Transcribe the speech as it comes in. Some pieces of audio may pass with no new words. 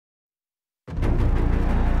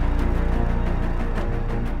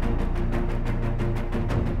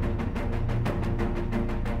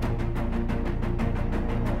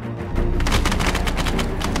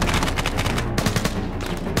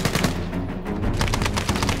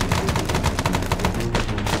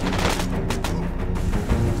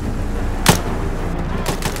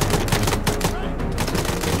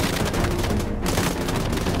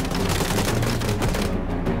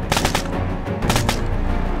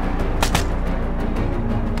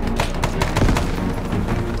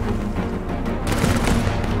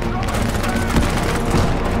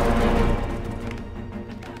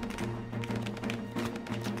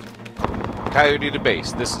Coyote to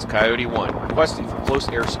base. This is Coyote 1, requesting for close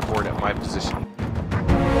air support at my position.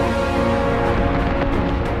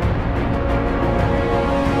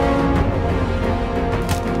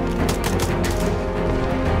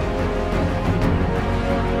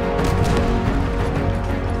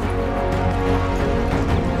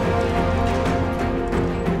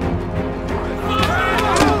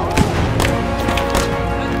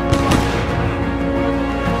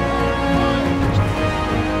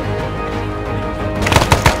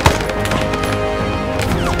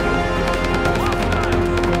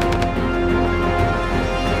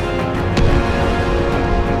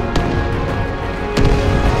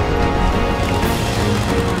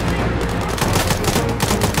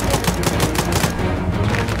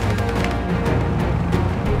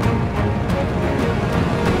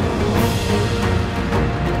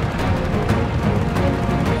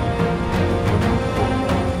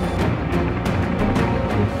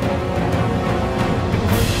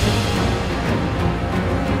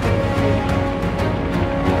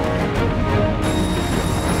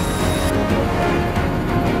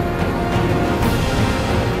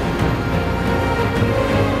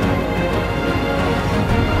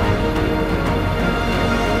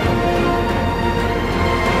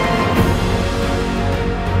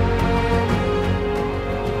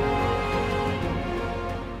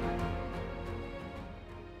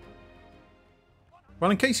 Well,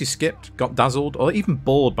 in case you skipped, got dazzled, or even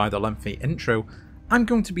bored by the lengthy intro, I'm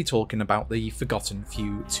going to be talking about the Forgotten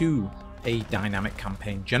Few 2, a dynamic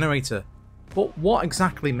campaign generator. But what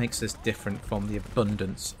exactly makes this different from the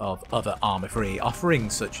abundance of other Arma 3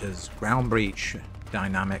 offerings such as Ground Breach,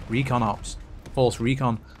 Dynamic Recon Ops, Force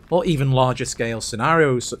Recon, or even larger scale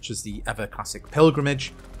scenarios such as the ever classic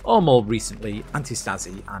Pilgrimage, or more recently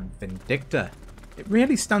Anti-Stasi and Vindicta? It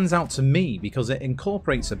really stands out to me because it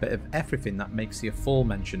incorporates a bit of everything that makes the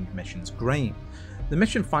aforementioned missions great. The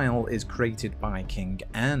mission file is created by King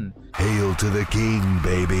N. Hail to the king,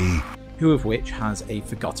 baby! Who of which has a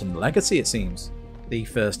forgotten legacy, it seems. The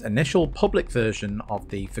first initial public version of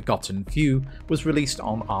the Forgotten Few was released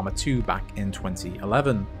on Arma 2 back in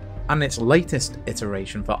 2011, and its latest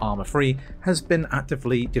iteration for Arma 3 has been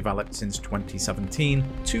actively developed since 2017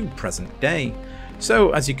 to present day.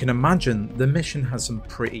 So, as you can imagine, the mission has some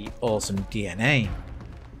pretty awesome DNA.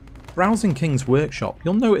 Browsing King's Workshop,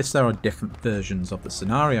 you'll notice there are different versions of the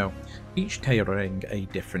scenario, each tailoring a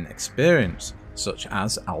different experience, such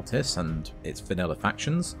as Altis and its vanilla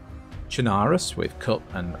factions, Chinaris with Cup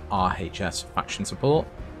and RHS faction support,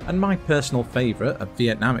 and my personal favourite, a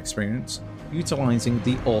Vietnam experience, utilising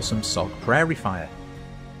the awesome SOG Prairie Fire.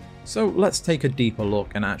 So let's take a deeper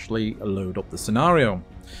look and actually load up the scenario.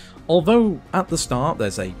 Although at the start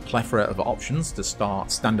there's a plethora of options to start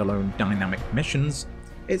standalone dynamic missions,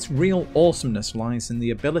 its real awesomeness lies in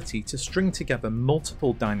the ability to string together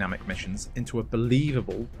multiple dynamic missions into a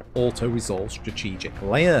believable auto-resolve strategic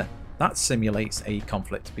layer that simulates a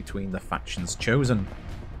conflict between the factions chosen.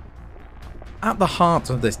 At the heart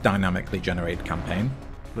of this dynamically generated campaign,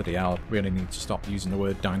 bloody hell, I really need to stop using the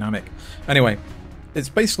word dynamic. Anyway, it's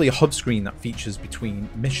basically a hub screen that features between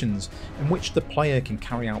missions in which the player can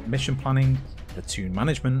carry out mission planning, platoon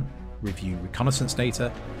management, review reconnaissance data,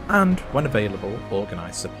 and, when available,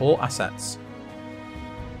 organise support assets.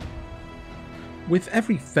 With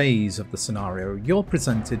every phase of the scenario, you're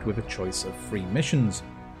presented with a choice of 3 missions,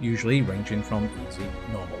 usually ranging from easy,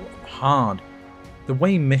 normal, and hard. The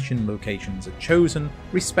way mission locations are chosen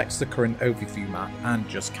respects the current overview map and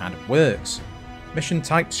just kind of works. Mission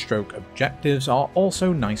types stroke objectives are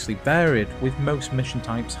also nicely varied, with most mission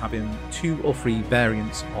types having 2 or 3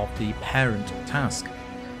 variants of the parent task.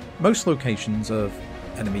 Most locations of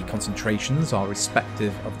enemy concentrations are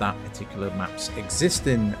respective of that particular map's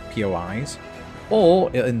existing POIs,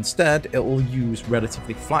 or instead it will use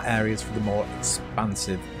relatively flat areas for the more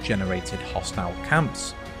expansive generated hostile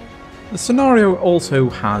camps. The scenario also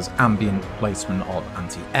has ambient placement of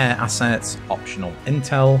anti-air assets, optional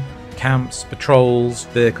intel, camps, patrols,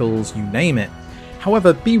 vehicles, you name it.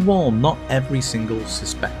 However, be warned, not every single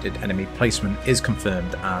suspected enemy placement is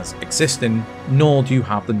confirmed as existing, nor do you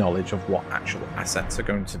have the knowledge of what actual assets are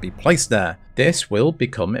going to be placed there. This will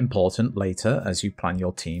become important later as you plan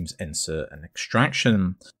your team's insert and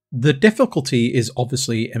extraction. The difficulty is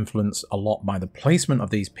obviously influenced a lot by the placement of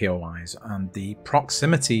these POIs and the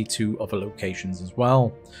proximity to other locations as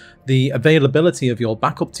well. The availability of your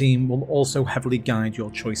backup team will also heavily guide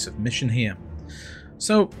your choice of mission here.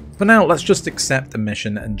 So for now, let's just accept the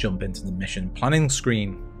mission and jump into the mission planning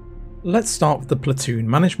screen. Let's start with the Platoon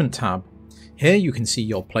Management tab. Here you can see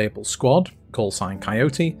your playable squad, callsign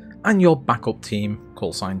Coyote, and your backup team,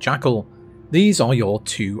 callsign Jackal. These are your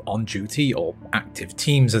two on-duty or active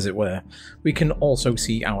teams, as it were. We can also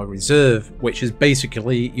see our reserve, which is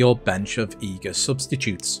basically your bench of eager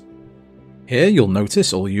substitutes. Here you'll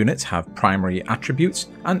notice all units have primary attributes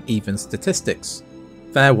and even statistics.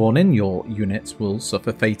 Fair warning, your units will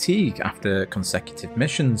suffer fatigue after consecutive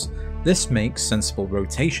missions. This makes sensible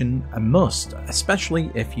rotation a must,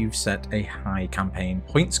 especially if you've set a high campaign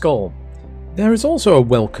points goal. There is also a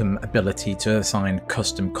welcome ability to assign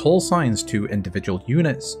custom call signs to individual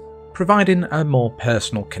units, providing a more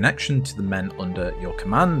personal connection to the men under your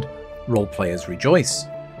command. Role players rejoice.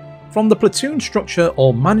 From the platoon structure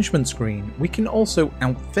or management screen, we can also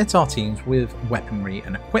outfit our teams with weaponry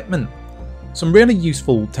and equipment. Some really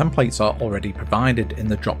useful templates are already provided in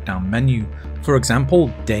the drop-down menu, for example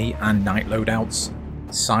day and night loadouts,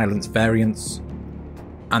 silence variants,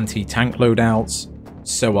 anti-tank loadouts,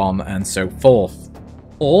 so on and so forth.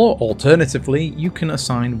 Or alternatively, you can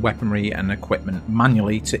assign weaponry and equipment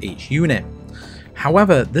manually to each unit.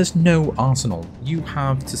 However, there's no arsenal, you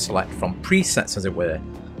have to select from presets, as it were.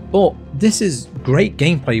 But this is great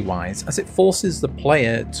gameplay wise, as it forces the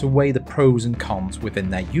player to weigh the pros and cons within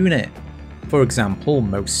their unit. For example,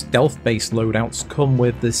 most stealth based loadouts come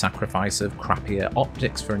with the sacrifice of crappier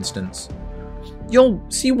optics, for instance. You'll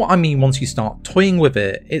see what I mean once you start toying with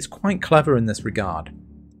it. It's quite clever in this regard.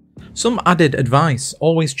 Some added advice: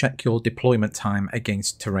 always check your deployment time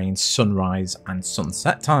against terrain's sunrise and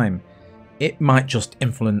sunset time. It might just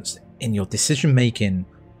influence in your decision making,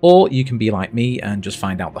 or you can be like me and just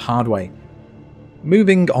find out the hard way.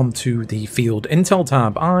 Moving on to the field intel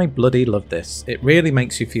tab, I bloody love this. It really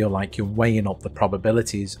makes you feel like you're weighing up the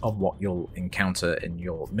probabilities of what you'll encounter in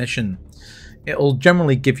your mission. It'll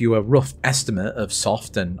generally give you a rough estimate of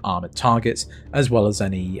soft and armoured targets, as well as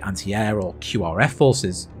any anti-air or QRF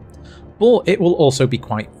forces. But it will also be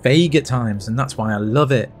quite vague at times, and that's why I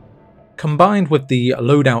love it. Combined with the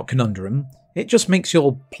loadout conundrum, it just makes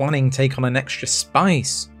your planning take on an extra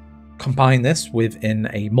spice. Combine this within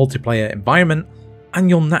a multiplayer environment, and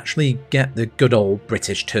you'll naturally get the good old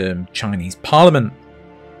British term Chinese Parliament.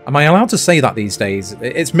 Am I allowed to say that these days?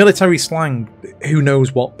 It's military slang. Who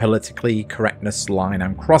knows what politically correctness line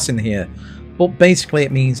I'm crossing here? But basically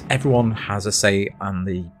it means everyone has a say on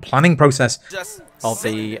the planning process of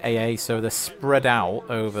the AA, so they're spread out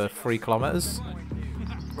over 3 kilometers.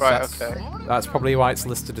 Right, So okay. That's probably why it's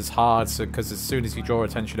listed as hard, so because as soon as you draw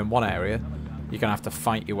attention in one area, you're going to have to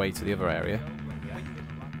fight your way to the other area.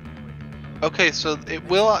 Okay, so it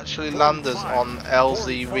will actually land us on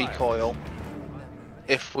LZ recoil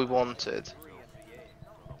if we wanted.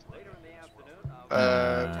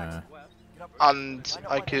 And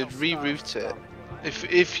I could reroute it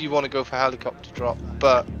if you want to go for helicopter drop,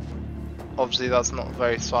 but obviously that's not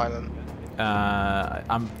very silent.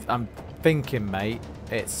 I'm thinking, mate,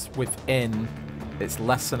 it's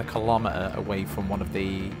less than a kilometer away from one of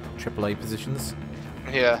the AAA positions.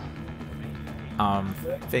 Yeah. I'm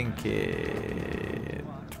thinking...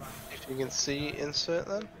 If you can see insert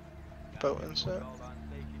then? Boat insert?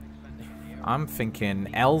 I'm thinking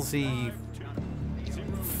LZ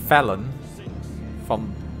Felon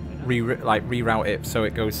from reroute it so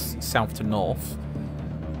it goes south to north,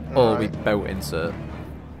 or we boat insert.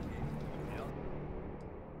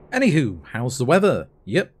 Anywho, how's the weather?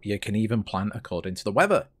 Yep, you can even plan according to the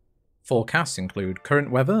weather. Forecasts include current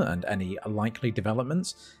weather and any likely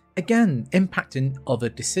developments, again impacting other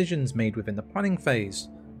decisions made within the planning phase.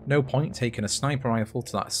 No point taking a sniper rifle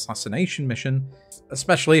to that assassination mission,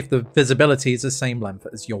 especially if the visibility is the same length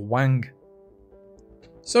as your wang.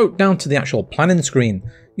 So down to the actual planning screen,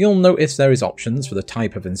 you'll notice there is options for the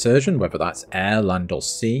type of insertion, whether that's air, land or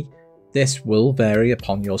sea. This will vary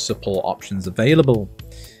upon your support options available.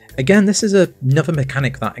 Again, this is another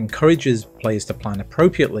mechanic that encourages players to plan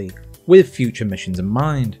appropriately, with future missions in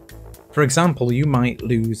mind. For example, you might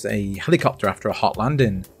lose a helicopter after a hot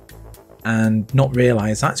landing, and not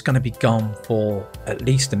realise that's going to be gone for at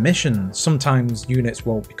least a mission. Sometimes units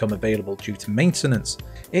won't become available due to maintenance.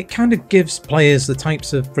 It kind of gives players the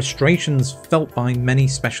types of frustrations felt by many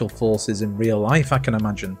special forces in real life, I can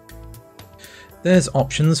imagine. There's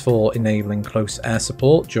options for enabling close air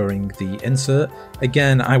support during the insert.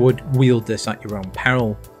 Again, I would wield this at your own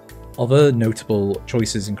peril. Other notable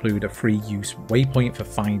choices include a free use waypoint for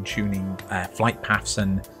fine-tuning flight paths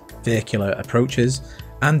and vehicular approaches,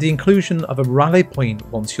 and the inclusion of a rally point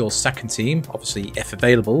once your second team, obviously if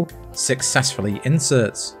available, successfully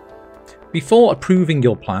inserts. Before approving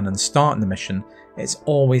your plan and starting the mission, it's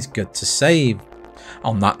always good to save.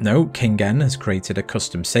 On that note, King N has created a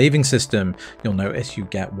custom saving system. You'll notice you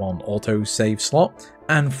get 1 auto save slot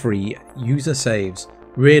and 3 user saves.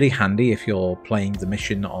 Really handy if you're playing the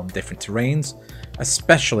mission on different terrains,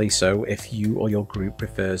 especially so if you or your group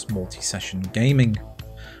prefers multi-session gaming.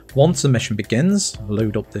 Once the mission begins,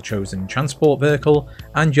 load up the chosen transport vehicle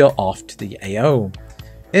and you're off to the AO.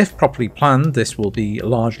 If properly planned, this will be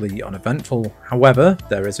largely uneventful. However,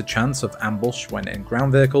 there is a chance of ambush when in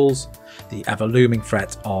ground vehicles, the ever-looming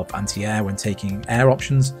threat of anti-air when taking air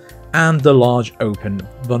options, and the large open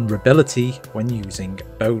vulnerability when using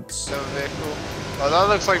boats. No vehicle. Oh, that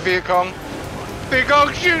looks like Vietcong.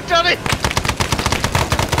 Vietcong, shoot, Daddy!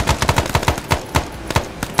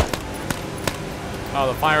 Oh,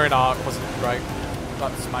 the firing arc wasn't great.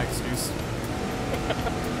 That's my excuse.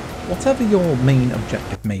 Whatever your main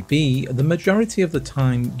objective may be, the majority of the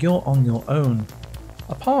time you're on your own.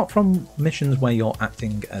 Apart from missions where you're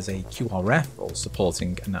acting as a QRF or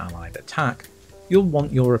supporting an allied attack, you'll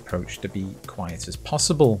want your approach to be quiet as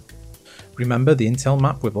possible. Remember the intel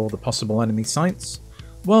map with all the possible enemy sites?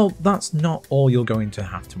 Well, that's not all you're going to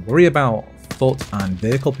have to worry about. Foot and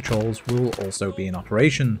vehicle patrols will also be in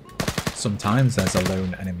operation. Sometimes there's a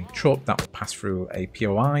lone enemy truck that will pass through a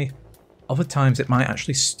POI. Other times it might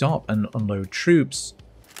actually stop and unload troops.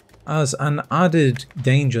 As an added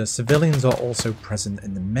danger, civilians are also present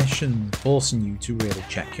in the mission, forcing you to really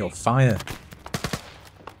check your fire.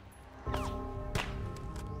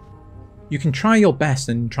 You can try your best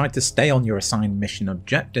and try to stay on your assigned mission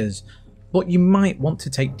objectives, but you might want to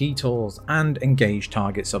take detours and engage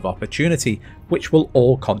targets of opportunity, which will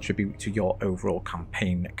all contribute to your overall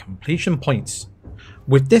campaign completion points.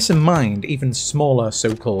 With this in mind, even smaller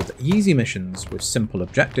so-called easy missions with simple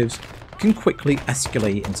objectives can quickly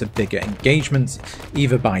escalate into bigger engagements,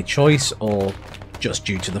 either by choice or just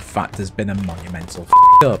due to the fact there's been a monumental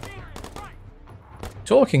f***up.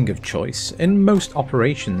 Talking of choice, in most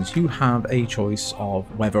operations you have a choice of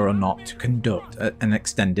whether or not to conduct an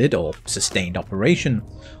extended or sustained operation.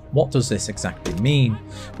 What does this exactly mean?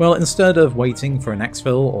 Well, instead of waiting for an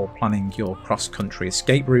exfil or planning your cross-country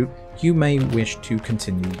escape route, you may wish to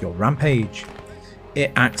continue your rampage.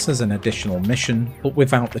 It acts as an additional mission, but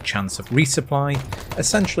without the chance of resupply,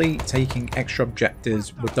 essentially taking extra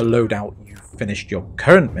objectives with the loadout you've finished your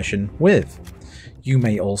current mission with. You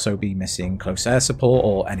may also be missing close air support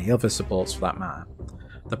or any other supports for that matter.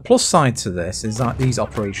 The plus side to this is that these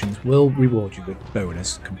operations will reward you with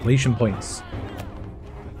bonus completion points.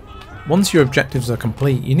 Once your objectives are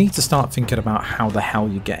complete, you need to start thinking about how the hell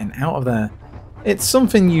you're getting out of there. It's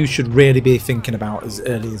something you should really be thinking about as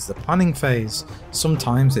early as the planning phase.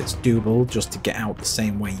 Sometimes it's doable just to get out the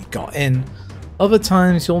same way you got in. Other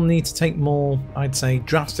times you'll need to take more, I'd say,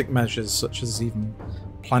 drastic measures, such as even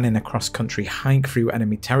planning a cross-country hike through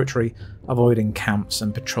enemy territory, avoiding camps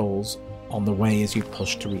and patrols on the way as you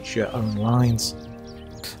push to reach your own lines.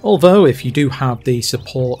 Although if you do have the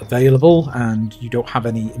support available and you don't have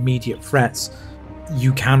any immediate threats,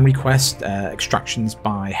 you can request extractions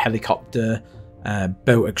by helicopter,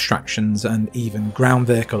 boat extractions and even ground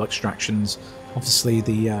vehicle extractions, obviously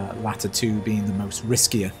the latter two being the most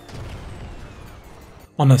riskier.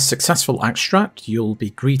 On a successful extract, you'll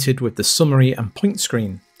be greeted with the summary and point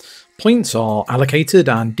screen. Points are allocated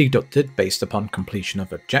and deducted based upon completion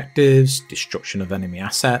of objectives, destruction of enemy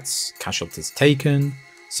assets, casualties taken,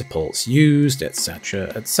 supports used,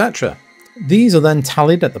 etc, etc. These are then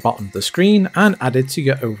tallied at the bottom of the screen and added to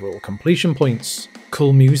your overall completion points.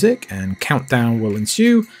 Cool music and countdown will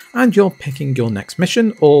ensue, and you're picking your next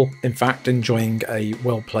mission, or in fact enjoying a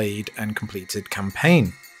well played and completed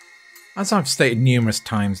campaign. As I've stated numerous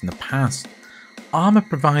times in the past, Arma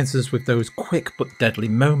provides us with those quick but deadly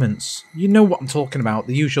moments. You know what I'm talking about,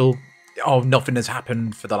 the usual, oh, nothing has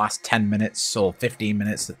happened for the last 10 minutes or 15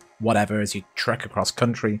 minutes, whatever, as you trek across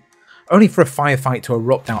country, only for a firefight to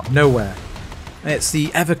erupt out of nowhere. It's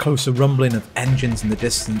the ever closer rumbling of engines in the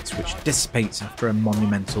distance which dissipates after a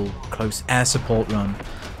monumental close air support run.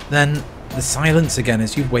 Then the silence again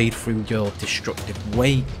as you wade through your destructive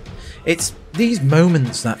weight. It's these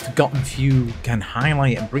moments that forgotten few can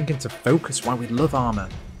highlight and bring into focus why we love Arma.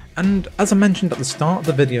 And as I mentioned at the start of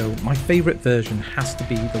the video, my favourite version has to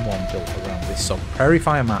be the one built around the SOG Prairie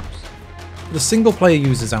Fire maps. For the single player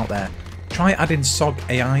users out there, try adding SOG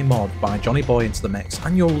AI mod by Johnny Boy into the mix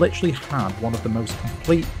and you'll literally have one of the most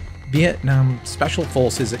complete Vietnam Special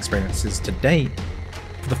Forces experiences to date.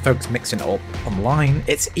 For the folks mixing it up online,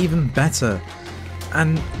 it's even better.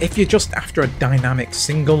 And if you're just after a dynamic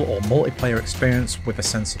single or multiplayer experience with a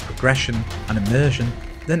sense of progression and immersion,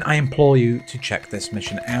 then I implore you to check this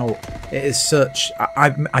mission out. It is such,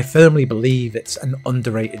 I firmly believe it's an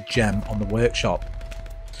underrated gem on the workshop.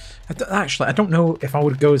 Actually, I don't know if I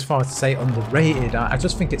would go as far as to say underrated. I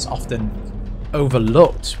just think it's often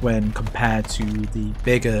overlooked when compared to the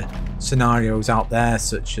bigger scenarios out there,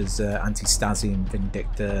 such as Anti-Stasi and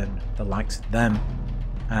Vindicta and the likes of them.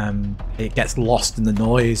 It gets lost in the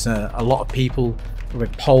noise. A lot of people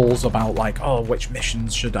with polls about like, oh, which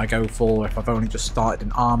missions should I go for if I've only just started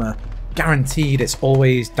in Arma? Guaranteed it's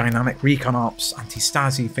always dynamic recon ops,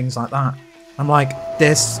 Anti-Stasi, things like that. I'm like,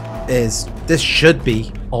 this should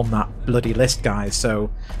be on that bloody list, guys. So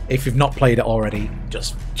if you've not played it already,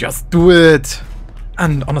 just do it.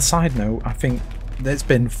 And on a side note, I think it's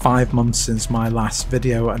been 5 months since my last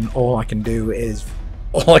video, and all I can do is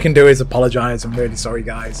apologize. I'm really sorry,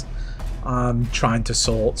 guys. I'm trying to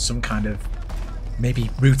sort some kind of,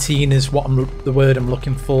 maybe routine is what the word I'm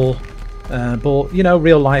looking for. But you know,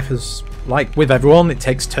 real life is like with everyone, it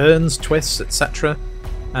takes turns, twists, etc.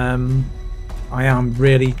 I am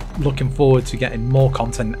really looking forward to getting more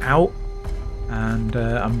content out, and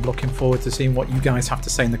I'm looking forward to seeing what you guys have to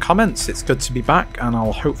say in the comments. It's good to be back, and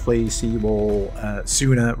I'll hopefully see you all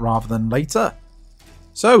sooner rather than later.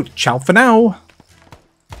 So, ciao for now!